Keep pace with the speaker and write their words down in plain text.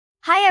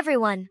Hi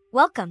everyone,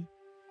 welcome.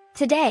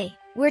 Today,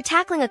 we're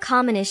tackling a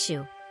common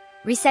issue,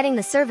 resetting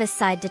the service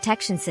side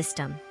detection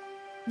system.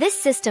 This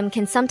system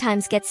can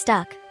sometimes get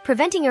stuck,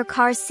 preventing your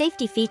car's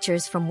safety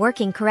features from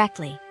working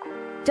correctly.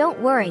 Don't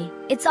worry,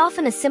 it's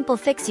often a simple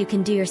fix you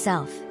can do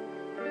yourself.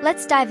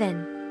 Let's dive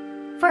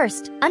in.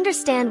 First,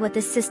 understand what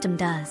this system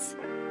does.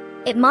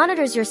 It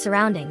monitors your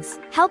surroundings,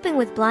 helping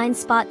with blind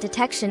spot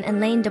detection and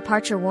lane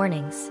departure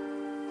warnings.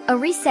 A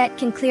reset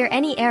can clear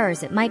any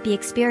errors it might be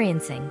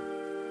experiencing.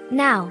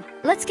 Now,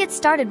 let's get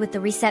started with the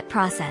reset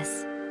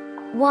process.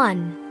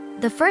 1.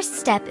 The first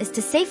step is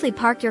to safely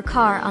park your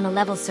car on a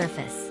level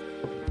surface.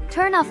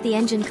 Turn off the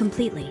engine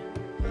completely.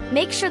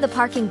 Make sure the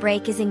parking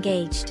brake is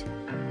engaged.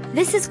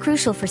 This is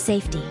crucial for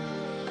safety.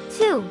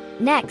 2.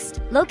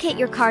 Next, locate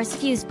your car's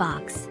fuse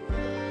box.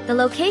 The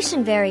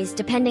location varies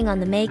depending on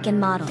the make and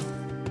model.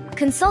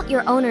 Consult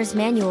your owner's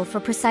manual for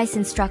precise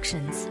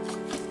instructions.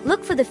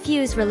 Look for the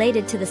fuse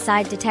related to the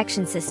side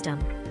detection system.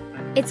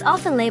 It's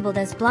often labeled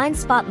as blind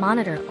spot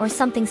monitor or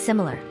something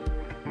similar.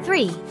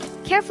 3.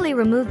 Carefully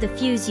remove the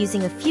fuse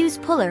using a fuse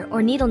puller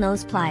or needle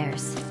nose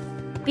pliers.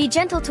 Be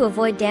gentle to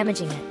avoid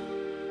damaging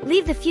it.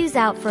 Leave the fuse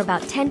out for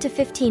about 10 to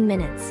 15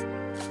 minutes.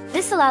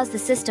 This allows the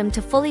system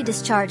to fully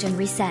discharge and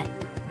reset.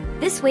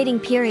 This waiting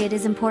period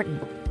is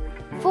important.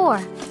 4.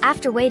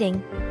 After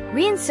waiting,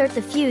 reinsert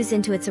the fuse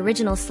into its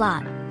original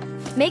slot.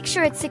 Make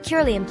sure it's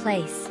securely in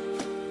place.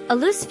 A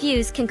loose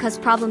fuse can cause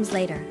problems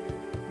later.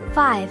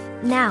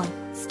 5. Now,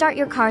 start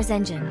your car's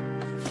engine.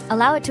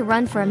 Allow it to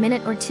run for a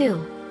minute or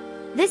two.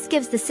 This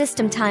gives the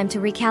system time to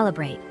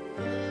recalibrate.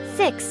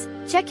 6.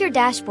 Check your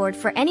dashboard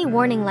for any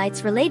warning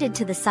lights related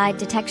to the side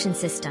detection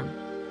system.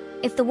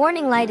 If the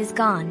warning light is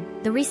gone,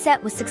 the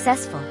reset was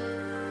successful.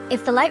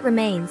 If the light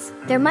remains,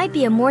 there might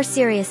be a more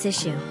serious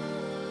issue.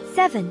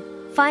 7.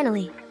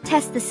 Finally,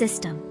 test the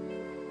system.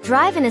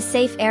 Drive in a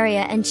safe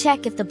area and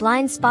check if the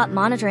blind spot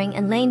monitoring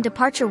and lane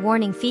departure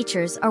warning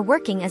features are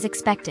working as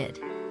expected.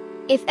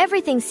 If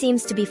everything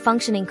seems to be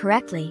functioning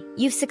correctly,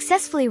 you've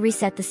successfully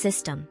reset the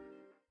system.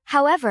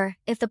 However,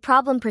 if the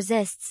problem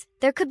persists,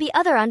 there could be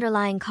other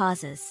underlying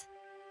causes.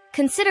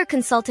 Consider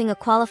consulting a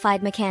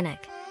qualified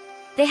mechanic.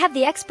 They have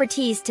the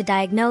expertise to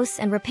diagnose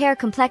and repair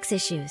complex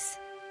issues.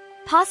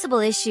 Possible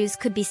issues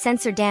could be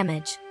sensor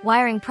damage,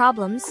 wiring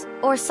problems,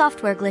 or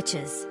software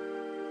glitches.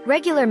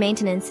 Regular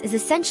maintenance is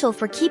essential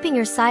for keeping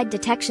your side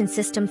detection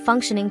system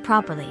functioning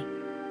properly.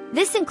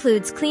 This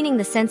includes cleaning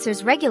the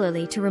sensors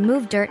regularly to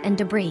remove dirt and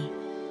debris.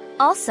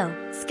 Also,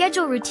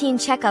 schedule routine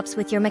checkups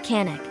with your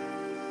mechanic.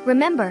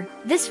 Remember,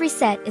 this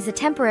reset is a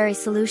temporary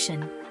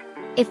solution.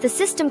 If the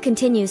system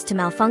continues to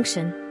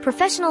malfunction,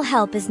 professional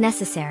help is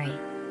necessary.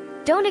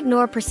 Don't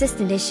ignore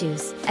persistent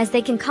issues, as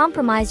they can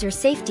compromise your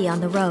safety on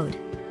the road.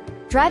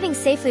 Driving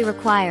safely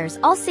requires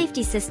all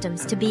safety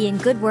systems to be in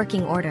good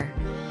working order.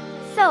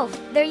 So,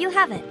 there you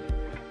have it.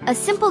 A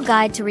simple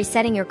guide to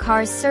resetting your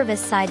car's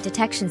service side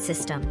detection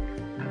system.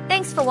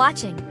 Thanks for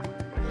watching.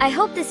 I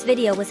hope this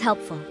video was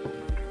helpful.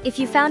 If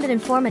you found it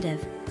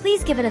informative,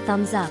 please give it a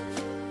thumbs up.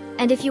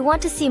 And if you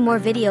want to see more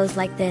videos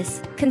like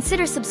this,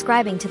 consider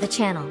subscribing to the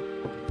channel.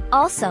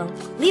 Also,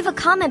 leave a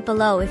comment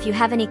below if you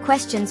have any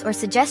questions or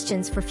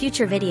suggestions for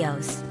future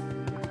videos.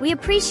 We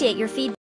appreciate your feedback.